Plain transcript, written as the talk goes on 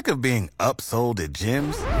of being upsold at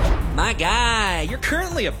gyms? My guy, you're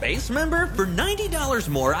currently a base member? For $90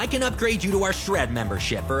 more, I can upgrade you to our Shred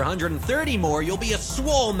membership. For $130 more, you'll be a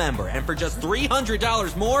Swole member. And for just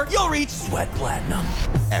 $300 more, you'll reach Sweat Platinum.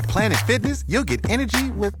 At Planet Fitness, you'll get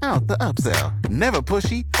energy without the upsell. Never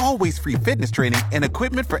pushy, always free fitness training and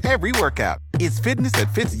equipment for every workout. It's fitness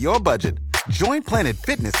that fits your budget. Join Planet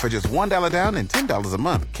Fitness for just $1 down and $10 a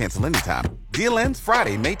month. Cancel anytime. Deal ends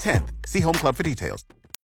Friday, May 10th. See Home Club for details.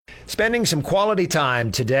 Spending some quality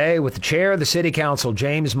time today with the chair of the City Council,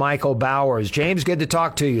 James Michael Bowers. James, good to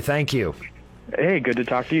talk to you. Thank you. Hey, good to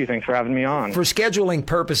talk to you. Thanks for having me on. For scheduling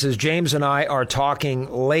purposes, James and I are talking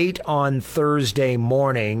late on Thursday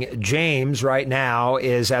morning. James, right now,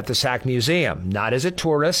 is at the Sac Museum, not as a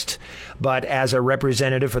tourist, but as a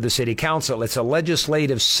representative for the City Council. It's a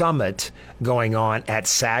legislative summit going on at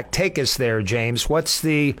Sac. Take us there, James. What's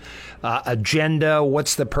the agenda?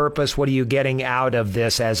 What's the purpose? What are you getting out of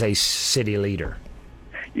this as a city leader?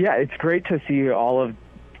 Yeah, it's great to see all of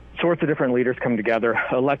sorts of different leaders come together,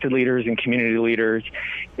 elected leaders and community leaders,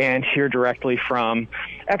 and hear directly from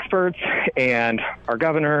experts and our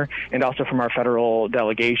governor and also from our federal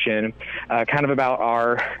delegation kind of about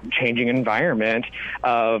our changing environment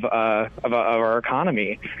of our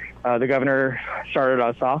economy. The governor started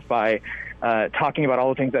us off by talking about all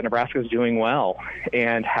the things that Nebraska is doing well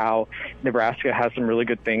and how Nebraska has some really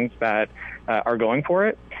good things that are going for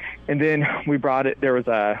it. And then there was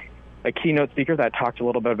a keynote speaker that talked a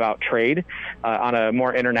little bit about trade on a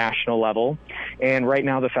more international level. And right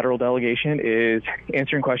now the federal delegation is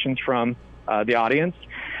answering questions from the audience,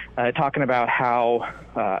 talking about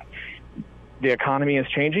how the economy is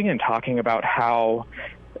changing and talking about how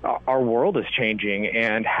our world is changing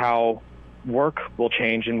and how work will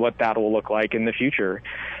change and what that will look like in the future.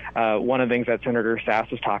 One of the things that Senator Sasse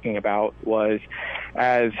was talking about was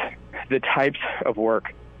as the types of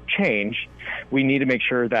work change, we need to make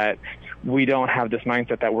sure that we don't have this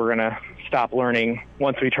mindset that we're going to stop learning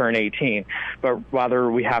once we turn 18, but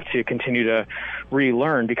rather we have to continue to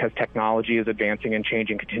relearn because technology is advancing and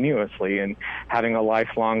changing continuously, and having a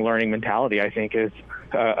lifelong learning mentality, I think, is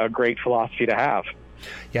a great philosophy to have.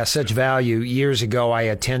 Yeah, such value. Years ago, I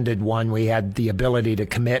attended one. We had the ability to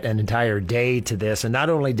commit an entire day to this, and not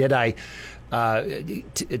only did I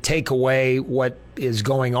take away what is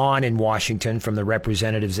going on in Washington from the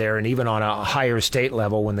representatives there, and even on a higher state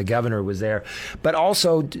level when the governor was there, but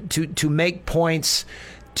also to make points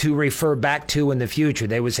to refer back to in the future.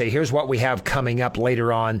 They would say, here's what we have coming up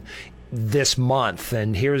later on this month,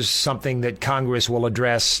 and here's something that Congress will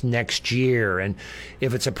address next year. And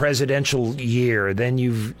if it's a presidential year, then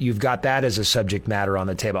you've got that as a subject matter on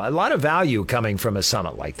the table. A lot of value coming from a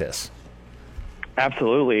summit like this.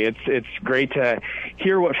 Absolutely. It's great to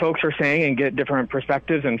hear what folks are saying and get different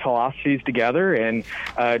perspectives and philosophies together and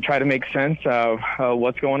try to make sense of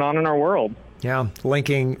what's going on in our world. Yeah,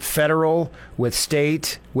 linking federal with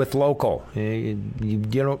state with local. You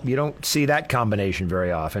don't see that combination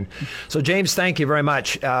very often. So, James, thank you very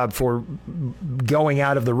much for going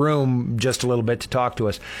out of the room just a little bit to talk to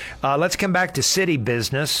us. Let's come back to city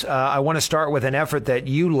business. I want to start with an effort that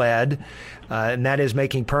you led, and that is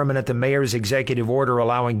making permanent the mayor's executive order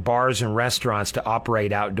allowing bars and restaurants to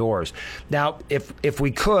operate outdoors. Now, if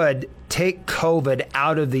we could take COVID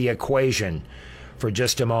out of the equation for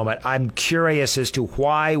just a moment, I'm curious as to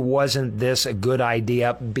why wasn't this a good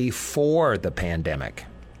idea before the pandemic?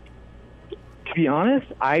 To be honest,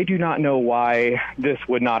 I do not know why this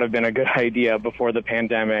would not have been a good idea before the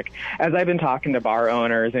pandemic. As I've been talking to bar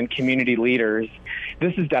owners and community leaders,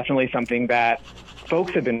 this is definitely something that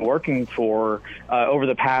folks have been working for over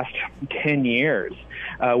the past 10 years.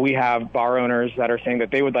 We have bar owners that are saying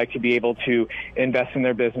that they would like to be able to invest in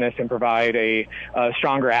their business and provide a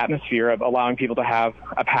stronger atmosphere of allowing people to have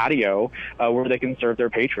a patio where they can serve their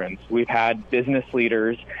patrons. We've had business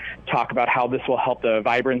leaders talk about how this will help the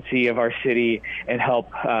vibrancy of our city and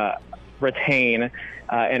help retain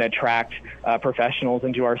and attract professionals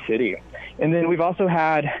into our city. And then we've also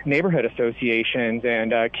had neighborhood associations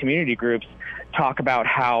and community groups talk about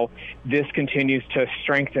how this continues to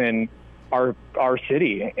strengthen our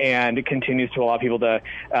city, and it continues to allow people to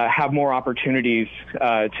have more opportunities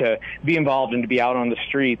to be involved and to be out on the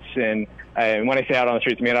streets. And when I say out on the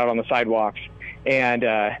streets, I mean out on the sidewalks, and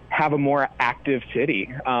have a more active city.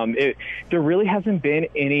 There really hasn't been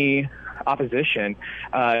any opposition.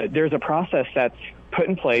 There's a process that's put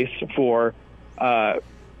in place for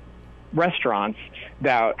restaurants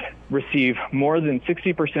that receive more than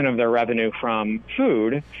 60% of their revenue from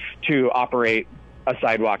food to operate a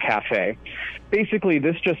sidewalk cafe. Basically,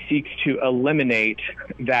 this just seeks to eliminate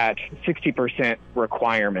that 60%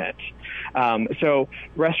 requirement. So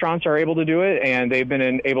restaurants are able to do it, and they've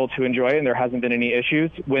been able to enjoy it, and there hasn't been any issues.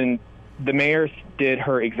 When the mayor did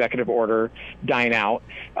her executive order, Dine Out,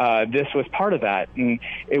 this was part of that, and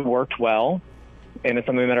it worked well, and it's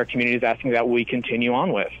something that our community is asking that we continue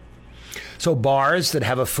on with. So bars that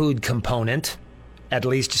have a food component, at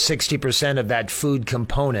least 60% of that food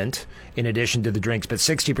component, in addition to the drinks, but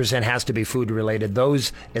 60% has to be food related,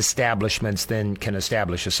 those establishments then can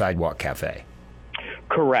establish a sidewalk cafe.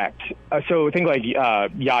 Correct. So think like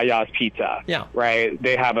Yaya's Pizza. Yeah. Right.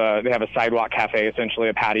 They have a sidewalk cafe, essentially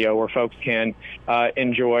a patio where folks can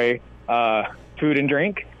enjoy food and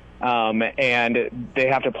drink, and they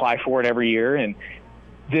have to apply for it every year. And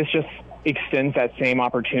this just extends that same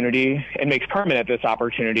opportunity and makes permanent this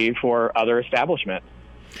opportunity for other establishments.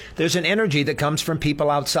 There's an energy that comes from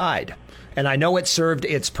people outside. And I know it served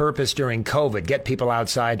its purpose during COVID. Get people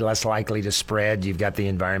outside, less likely to spread. You've got the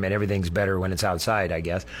environment. Everything's better when it's outside, I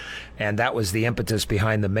guess. And that was the impetus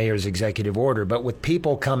behind the mayor's executive order. But with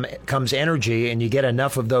people comes energy, and you get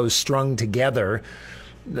enough of those strung together.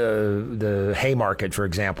 The Haymarket, for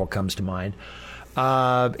example, comes to mind.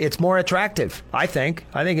 It's more attractive, I think.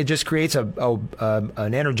 I think it just creates an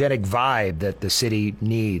energetic vibe that the city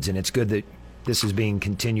needs, and it's good that this is being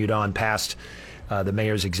continued on past the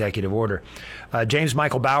mayor's executive order. James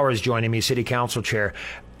Michael Bauer is joining me, City Council Chair.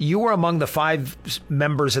 You were among the 5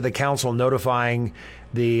 members of the council notifying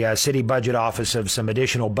the City Budget Office of some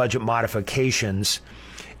additional budget modifications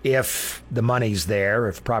if the money's there,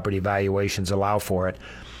 if property valuations allow for it.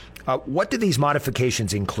 What do these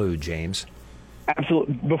modifications include, James?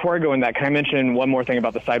 Absolutely. Before I go in that, can I mention one more thing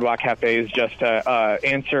about the sidewalk cafes, just to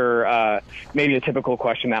answer maybe a typical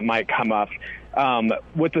question that might come up.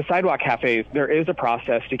 With the sidewalk cafes, there is a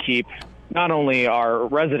process to keep not only our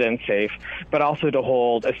residents safe, but also to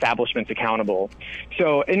hold establishments accountable.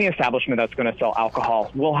 So any establishment that's going to sell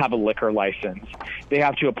alcohol will have a liquor license. They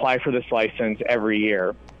have to apply for this license every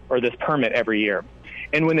year, or this permit every year.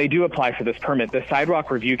 And when they do apply for this permit, the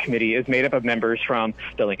Sidewalk Review Committee is made up of members from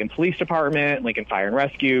the Lincoln Police Department, Lincoln Fire and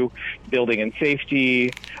Rescue, Building and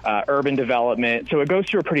Safety, Urban Development. So it goes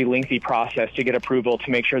through a pretty lengthy process to get approval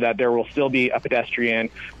to make sure that there will still be a pedestrian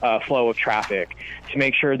flow of traffic, to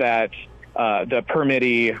make sure that the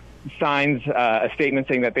permittee signs a statement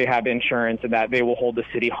saying that they have insurance and that they will hold the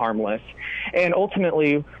city harmless. And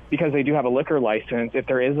ultimately, because they do have a liquor license, if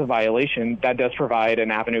there is a violation, that does provide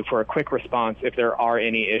an avenue for a quick response if there are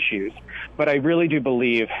any issues. But I really do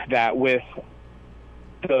believe that with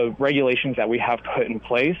the regulations that we have put in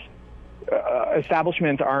place,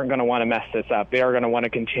 establishments aren't going to want to mess this up. They are going to want to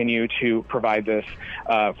continue to provide this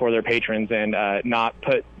for their patrons and not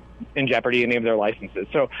put in jeopardy any of their licenses.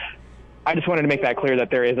 So I just wanted to make that clear,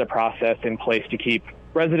 that there is a process in place to keep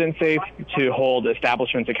residents safe, to hold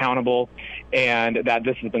establishments accountable, and that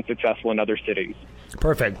this has been successful in other cities.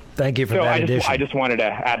 Perfect. Thank you for that addition. I just wanted to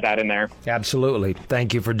add that in there. Absolutely.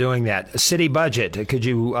 Thank you for doing that. City budget, could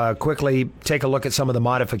you quickly take a look at some of the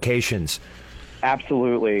modifications?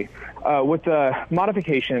 Absolutely. With the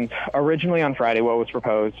modifications, originally on Friday, what was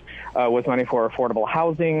proposed was money for affordable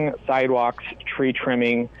housing, sidewalks, tree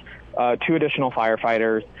trimming, 2 additional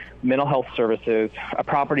firefighters, mental health services, a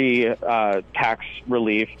property tax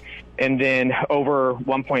relief, and then over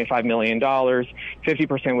 $1.5 million,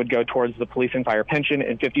 50% would go towards the police and fire pension,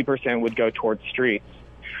 and 50% would go towards streets.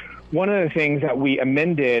 One of the things that we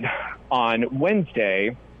amended on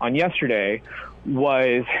yesterday,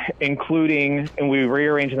 was including, and we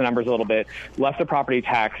rearranged the numbers a little bit, left the property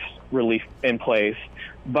tax relief in place,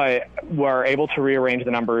 but we're able to rearrange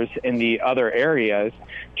the numbers in the other areas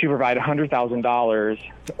to provide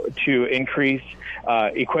 $100,000 to increase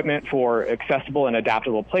equipment for accessible and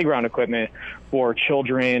adaptable playground equipment for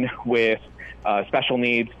children with special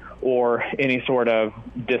needs or any sort of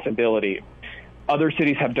disability. Other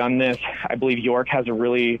cities have done this. I believe York has a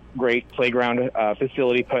really great playground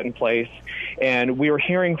facility put in place. And we were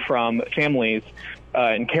hearing from families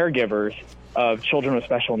and caregivers of children with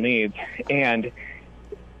special needs, and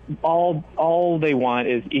all they want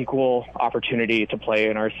is equal opportunity to play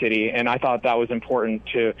in our city. And I thought that was important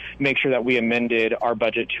to make sure that we amended our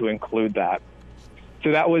budget to include that.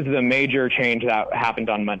 So that was the major change that happened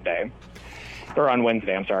on Monday. or on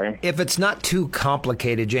Wednesday, I'm sorry. If it's not too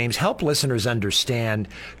complicated, James, help listeners understand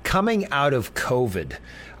coming out of COVID.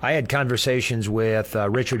 I had conversations with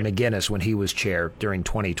Richard McGinnis when he was chair during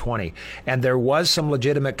 2020, and there was some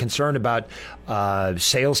legitimate concern about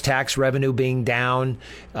sales tax revenue being down,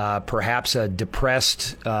 perhaps a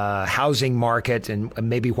depressed housing market, and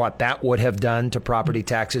maybe what that would have done to property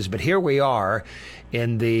taxes. But here we are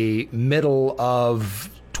in the middle of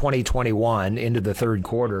 2021 into the third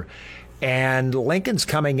quarter. And Lincoln's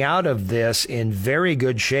coming out of this in very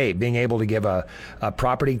good shape, being able to give a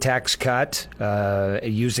property tax cut,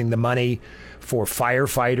 using the money for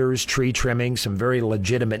firefighters, tree trimming, some very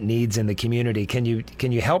legitimate needs in the community. Can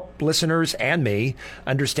you help listeners and me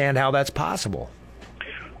understand how that's possible?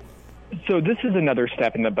 So this is another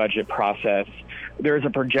step in the budget process. There's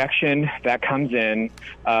a projection that comes in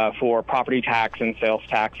for property tax and sales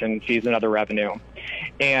tax and fees and other revenue.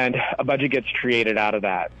 And a budget gets created out of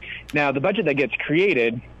that. Now, the budget that gets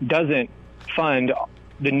created doesn't fund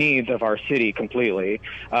the needs of our city completely.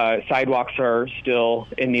 Sidewalks are still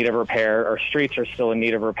in need of repair. Our streets are still in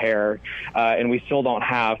need of repair. And we still don't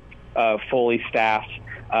have fully staffed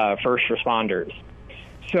first responders.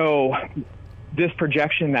 So this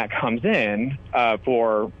projection that comes in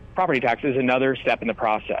for property tax is another step in the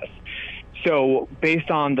process. So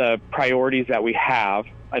based on the priorities that we have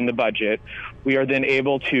in the budget, we are then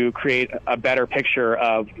able to create a better picture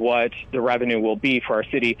of what the revenue will be for our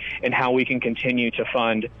city and how we can continue to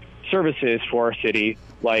fund services for our city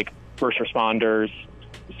like first responders,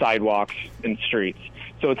 sidewalks, and streets.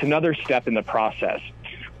 So it's another step in the process.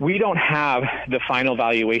 We don't have the final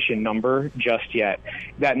valuation number just yet.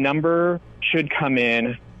 That number should come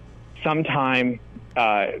in sometime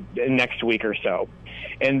next week or so.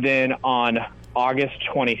 And then on August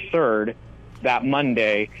 23rd, that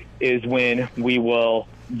Monday, is when we will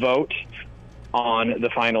vote on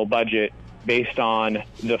the final budget based on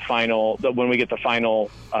when we get the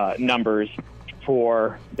final numbers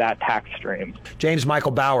for that tax stream. James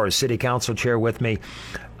Michael Bowers, City Council Chair, with me.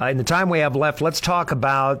 In the time we have left, let's talk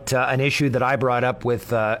about an issue that I brought up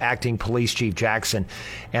with Acting Police Chief Jackson,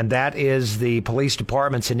 and that is the police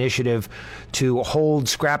department's initiative to hold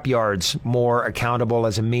scrapyards more accountable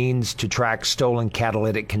as a means to track stolen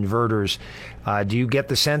catalytic converters. Do you get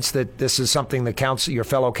the sense that this is something the your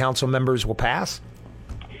fellow council members will pass?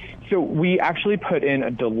 So we actually put in a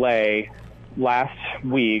delay last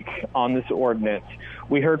week on this ordinance.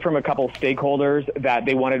 We heard from a couple stakeholders that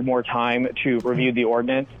they wanted more time to review the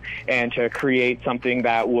ordinance and to create something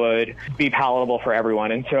that would be palatable for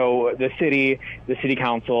everyone. And so the city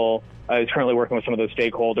council is currently working with some of those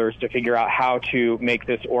stakeholders to figure out how to make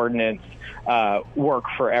this ordinance work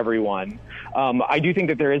for everyone. I do think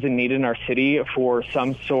that there is a need in our city for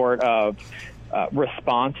some sort of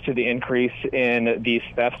response to the increase in these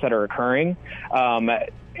thefts that are occurring.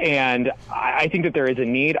 And I think that there is a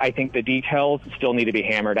need. I think the details still need to be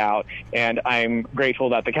hammered out. And I'm grateful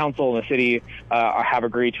that the council and the city have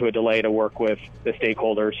agreed to a delay to work with the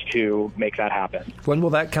stakeholders to make that happen. When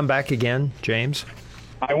will that come back again, James?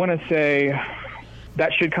 I want to say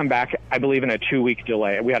that should come back, I believe, in a 2-week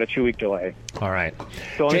delay. We had a 2-week delay. All right.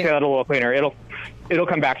 So let me say that a little cleaner. It'll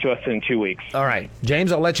come back to us in 2 weeks. All right.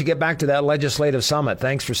 James, I'll let you get back to that legislative summit.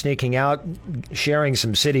 Thanks for sneaking out, sharing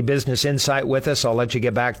some city business insight with us. I'll let you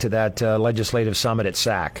get back to that legislative summit at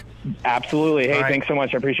SAC. Absolutely. Hey, thanks so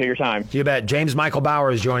much. I appreciate your time. You bet. James Michael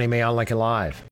Bowers joining me on Lincoln Live.